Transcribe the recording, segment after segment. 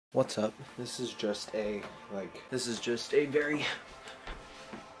What's up? This is just a very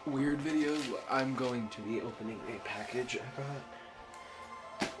weird video. I'm going to be opening a package I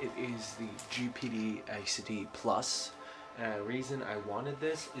got. It is the GPD XD Plus. And the reason I wanted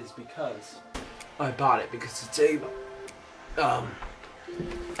this is because I bought it because it's a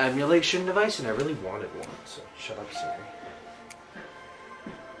emulation device and I really wanted one. So shut up, Siri.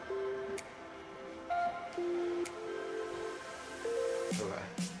 Okay.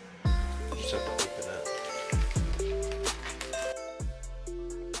 Just have to open it.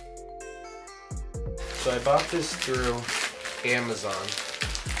 So I bought this through Amazon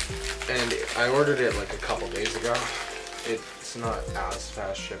and I ordered it like a couple days ago. It's not as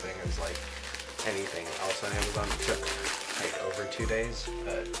fast shipping as like anything else on Amazon. It took like over 2 days,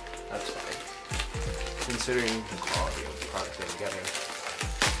 but that's fine considering the quality of the product I'm getting.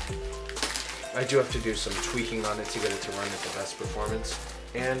 I do have to do some tweaking on it to get it to run at the best performance.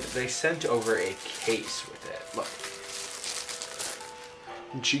 And they sent over a case with it. Look.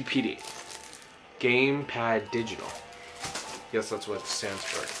 GPD. Gamepad Digital. Yes, that's what it stands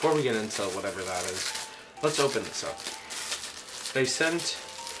for. Before we get into whatever that is, let's open this up. They sent,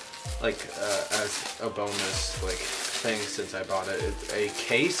 like, as a bonus, like, thing since I bought it, a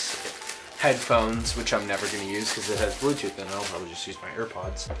case, headphones, which I'm never going to use because it has Bluetooth in it. I'll probably just use my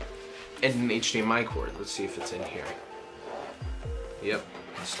AirPods. And an HDMI cord. Let's see if it's in here. Yep,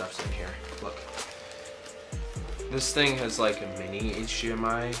 the stuff's in here. Look. This thing has like a mini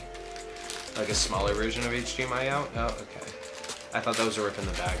HDMI, like a smaller version of HDMI out. Oh, okay. I thought those were in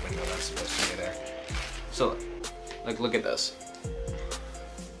the bag, but no, that's supposed to be there. So, like, look at this.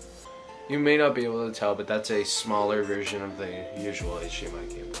 You may not be able to tell, but that's a smaller version of the usual HDMI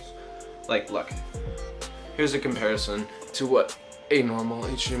cables. Like, look. Here's a comparison to what a normal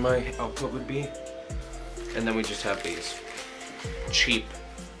HDMI output would be. And then we just have these cheap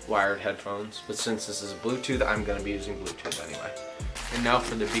wired headphones. But since this is Bluetooth, I'm going to be using Bluetooth anyway. And now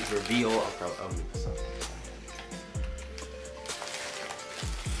for the big reveal, I'll probably move this up.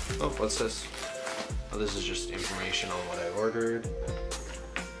 Oh, what's this? Oh, this is just information on what I ordered.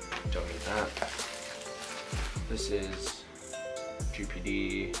 Don't need that. This is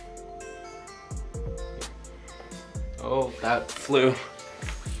GPD. Oh, that flew.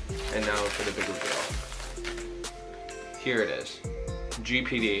 And now for the big reveal. Here it is.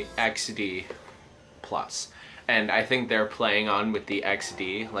 GPD XD Plus. And I think they're playing on with the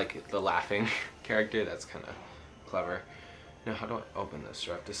XD, like the laughing character. That's kind of clever. Now, how do I open this?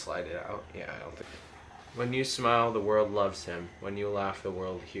 Do I have to slide it out? Yeah, I don't think. When you smile, the world loves him. When you laugh, the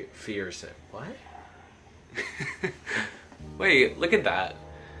world fears him. What? Wait, look at that.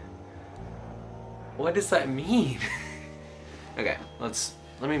 What does that mean? Okay, let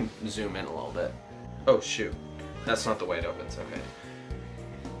me zoom in a little bit. Oh shoot, that's not the way it opens. Okay.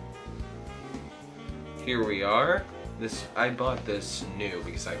 Here we are. I bought this new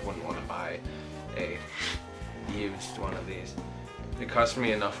because I wouldn't want to buy a used one of these. It cost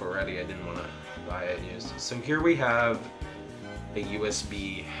me enough already. I didn't want to buy it used. So here we have a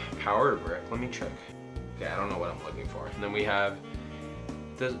USB power brick. Let me check. Okay, I don't know what I'm looking for. And then we have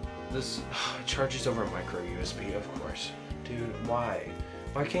this. It charges over micro USB, of course. Dude, why?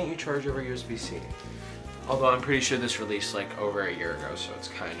 Why can't you charge over USB-C? Although I'm pretty sure this released like over a year ago, so it's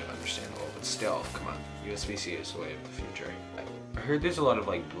kind of understandable. But still, come on, USB-C is the way of the future. I heard there's a lot of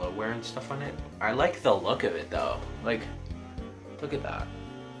like bloatware and stuff on it. I like the look of it though. Like, look at that.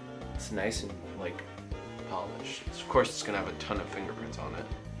 It's nice and like polished. Of course, it's gonna have a ton of fingerprints on it.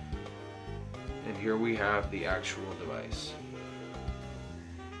 And here we have the actual device.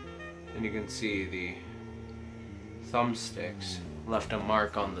 And you can see the thumbsticks left a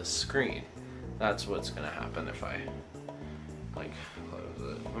mark on the screen. That's what's gonna happen if I like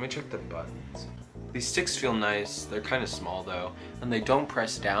close it. Let me check the buttons. These sticks feel nice. They're kind of small though, and they don't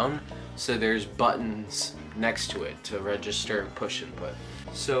press down, so there's buttons next to it to register push input.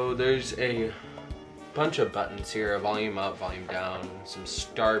 So there's a bunch of buttons here, a volume up, volume down, some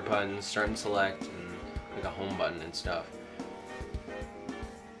start buttons, start and select, and like a home button and stuff.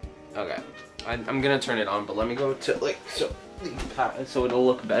 Okay, I'm gonna turn it on, but let me go to like so it'll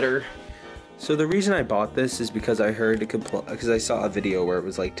look better. So the reason I bought this is because I heard it could because I saw a video where it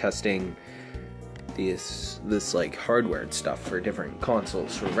was like testing this like hardware and stuff for different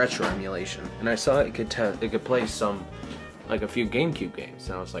consoles for retro emulation, and I saw it could play some like a few GameCube games,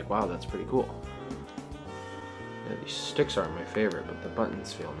 and I was like, wow, that's pretty cool. Yeah, these sticks aren't my favorite, but the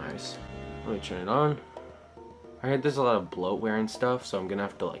buttons feel nice. Let me turn it on. I heard there's a lot of bloatware and stuff, so I'm gonna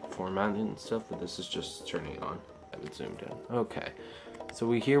have to like format it and stuff, but this is just turning it on. I haven't zoomed in. Okay. So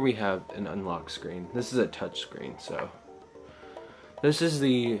here we have an unlock screen. This is a touch screen, so This is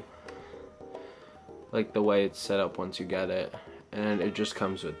the way it's set up once you get it, and it just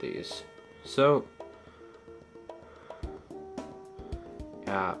comes with these. So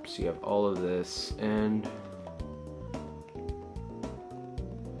apps, you have all of this, and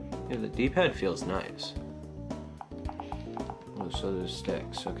yeah, the D-pad feels nice. Oh, so there's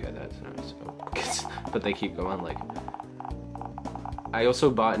sticks. Okay, that's nice. Oh, but they keep going. Like, I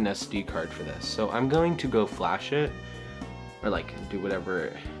also bought an SD card for this, so I'm going to go flash it, or like do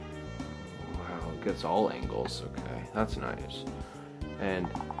whatever. Wow, it gets all angles. Okay, that's nice. And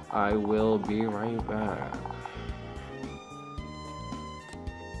I will be right back.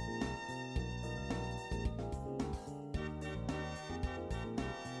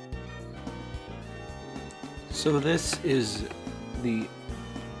 So this is the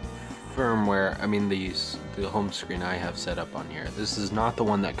firmware, the home screen I have set up on here. This is not the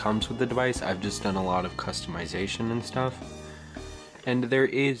one that comes with the device. I've just done a lot of customization and stuff. And there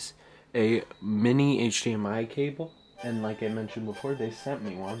is a mini HDMI cable, and like I mentioned before, they sent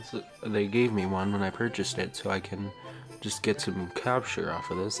me one. So they gave me one when I purchased it, so I can just get some capture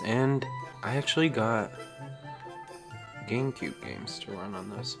off of this. And I actually got GameCube games to run on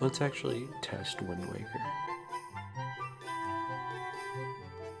this. Let's actually test Wind Waker.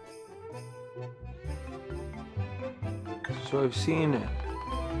 So I've seen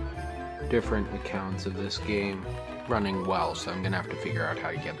different accounts of this game running well, so I'm gonna have to figure out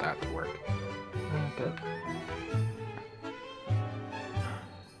how to get that to work. But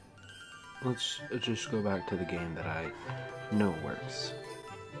let's just go back to the game that I know works.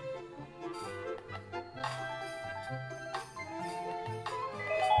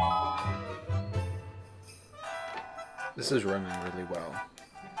 This is running really well,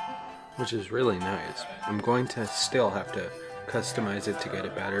 which is really nice. I'm going to still have to customize it to get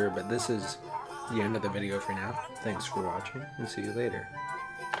it better, but this is the end of the video for now. Thanks for watching, and see you later.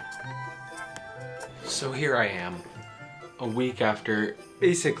 So here I am,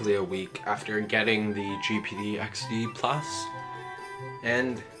 basically a week after getting the GPD XD Plus,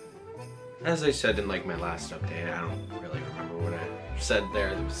 and as I said in like my last update, I don't really remember what I said there.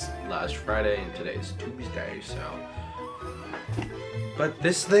 It was last Friday, and today's Tuesday, so. But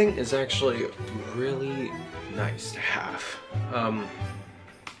this thing is actually really nice to have.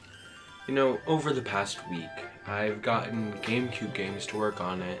 You know, over the past week, I've gotten GameCube games to work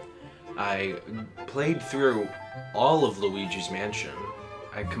on it. I played through all of Luigi's Mansion.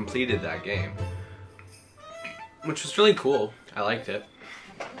 I completed that game, which was really cool. I liked it.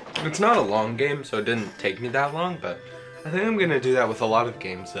 It's not a long game, so it didn't take me that long, but I think I'm gonna do that with a lot of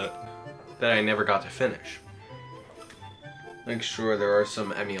games that I never got to finish. Like, sure, there are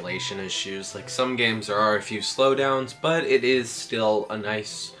some emulation issues. Like, some games there are a few slowdowns, but it is still a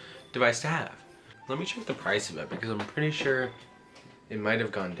nice device to have. Let me check the price of it, because I'm pretty sure it might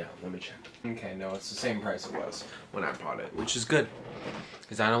have gone down. Let me check. Okay, no, it's the same price it was when I bought it, which is good,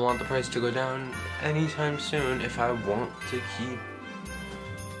 because I don't want the price to go down anytime soon if I want to keep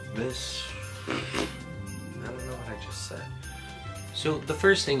this. I don't know what I just said. So the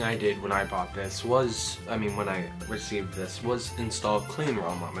first thing I did when I bought this was, when I received this, was install Clean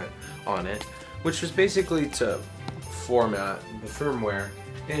ROM on it, which was basically to format the firmware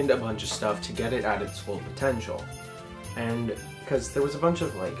and a bunch of stuff to get it at its full potential. And because there was a bunch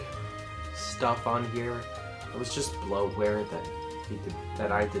of like stuff on here, it was just bloatware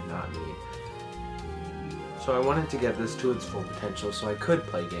that I did not need. So I wanted to get this to its full potential so I could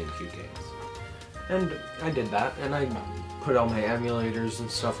play GameCube games. And I did that, and I put all my emulators and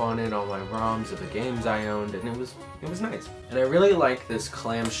stuff on it, all my ROMs of the games I owned, and it was nice. And I really like this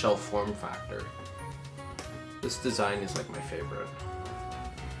clamshell form factor. This design is like my favorite.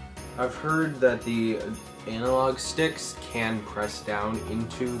 I've heard that the analog sticks can press down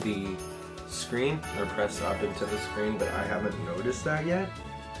into the screen, or press up into the screen, but I haven't noticed that yet.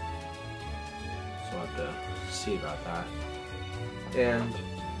 So I'll have to see about that. And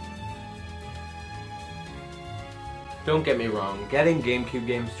don't get me wrong, getting GameCube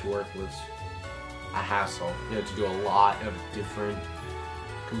games to work was a hassle. You had to do a lot of different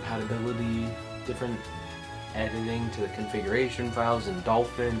compatibility, different editing to the configuration files in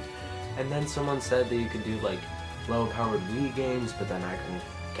Dolphin, and then someone said that you could do like low-powered Wii games, but then I couldn't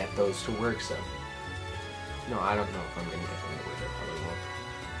get those to work, so no, I don't know if I'm gonna get them to work. I probably won't.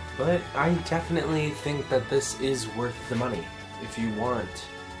 But I definitely think that this is worth the money if you want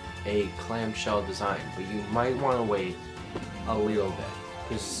a clamshell design, but you might want to wait a little bit,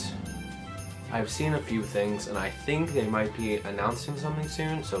 because I've seen a few things and I think they might be announcing something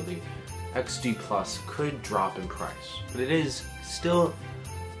soon, so the XD Plus could drop in price, but it is still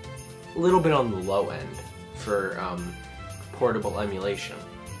a little bit on the low end for portable emulation.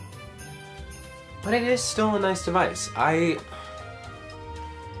 But it is still a nice device. I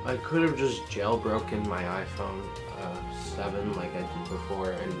could have just jailbroken my iPhone 7 like I did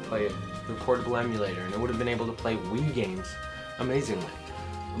before and play it through portable emulator, and it would have been able to play Wii games amazingly.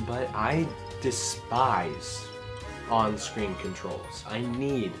 But I despise on-screen controls. I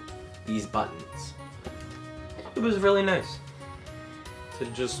need these buttons. It was really nice to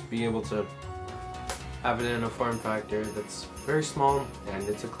just be able to have it in a form factor that's very small, and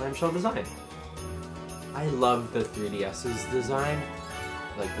it's a clamshell design. I love the 3DS's design,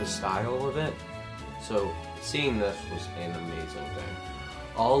 like the style of it, so seeing this was an amazing thing.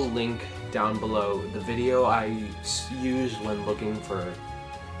 I'll link down below the video I used when looking for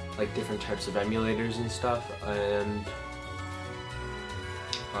like different types of emulators and stuff, and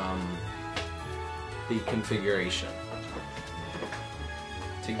the configuration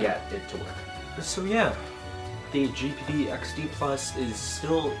to get it to work. So yeah, the GPD XD Plus is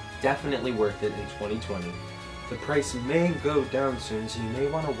still definitely worth it in 2020. The price may go down soon, so you may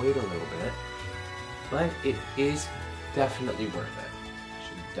want to wait a little bit, but it is definitely worth it. You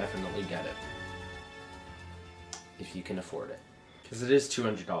should definitely get it if you can afford it, because it is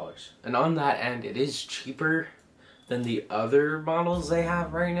 $200. And on that end, it is cheaper than the other models they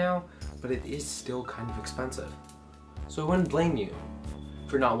have right now, but it is still kind of expensive. So I wouldn't blame you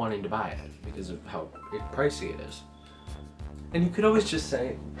for not wanting to buy it because of how pricey it is. And you could always just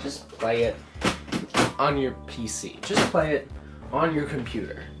say, just play it on your PC. Just play it on your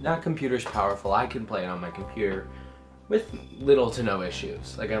computer. That computer's powerful. I can play it on my computer with little to no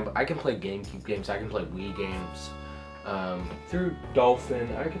issues. Like I can play GameCube games, I can play Wii games. Through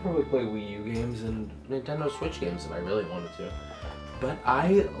Dolphin, I could probably play Wii U games and Nintendo Switch games if I really wanted to. But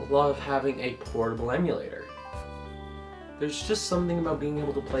I love having a portable emulator. There's just something about being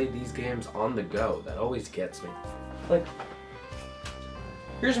able to play these games on the go that always gets me. Like,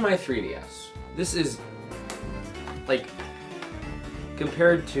 here's my 3DS. This is, like,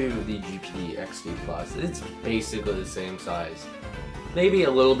 compared to the GPD XD Plus, it's basically the same size. Maybe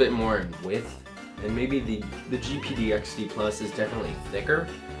a little bit more in width, and maybe the GPD XD Plus is definitely thicker,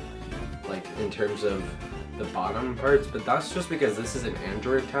 like, in terms of the bottom parts, but that's just because this is an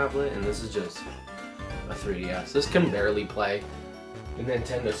Android tablet, and this is just a 3DS. This can barely play the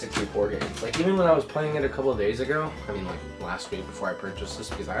Nintendo 64 games. Like, even when I was playing it a couple of days ago, I mean like last week before I purchased this,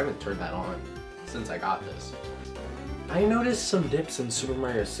 because I haven't turned that on since I got this, I noticed some dips in Super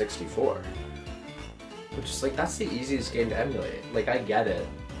Mario 64. Which is like, that's the easiest game to emulate. Like, I get it.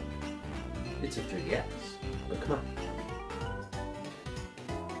 It's a 3DS. But come on.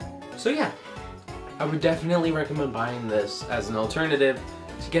 So yeah, I would definitely recommend buying this as an alternative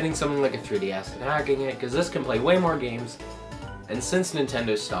to getting something like a 3DS and hacking it, because this can play way more games, and since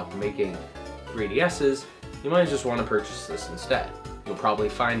Nintendo stopped making 3DSs, you might just want to purchase this instead. You'll probably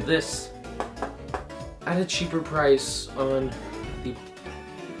find this at a cheaper price on the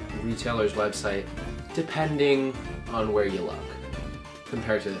retailer's website, depending on where you look,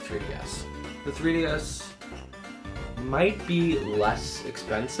 compared to the 3DS. The 3DS might be less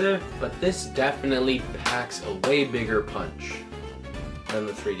expensive, but this definitely packs a way bigger punch than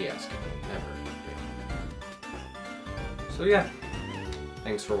the 3DS can ever do. So yeah,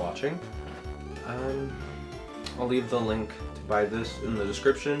 thanks for watching. I'll leave the link to buy this in the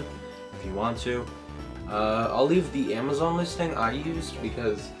description if you want to. I'll leave the Amazon listing I used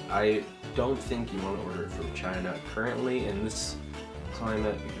because I don't think you want to order it from China currently in this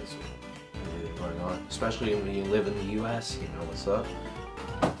climate, because of everything going on, especially when you live in the US, you know what's up.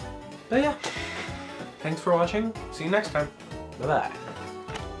 But yeah, thanks for watching. See you next time. Bye-bye.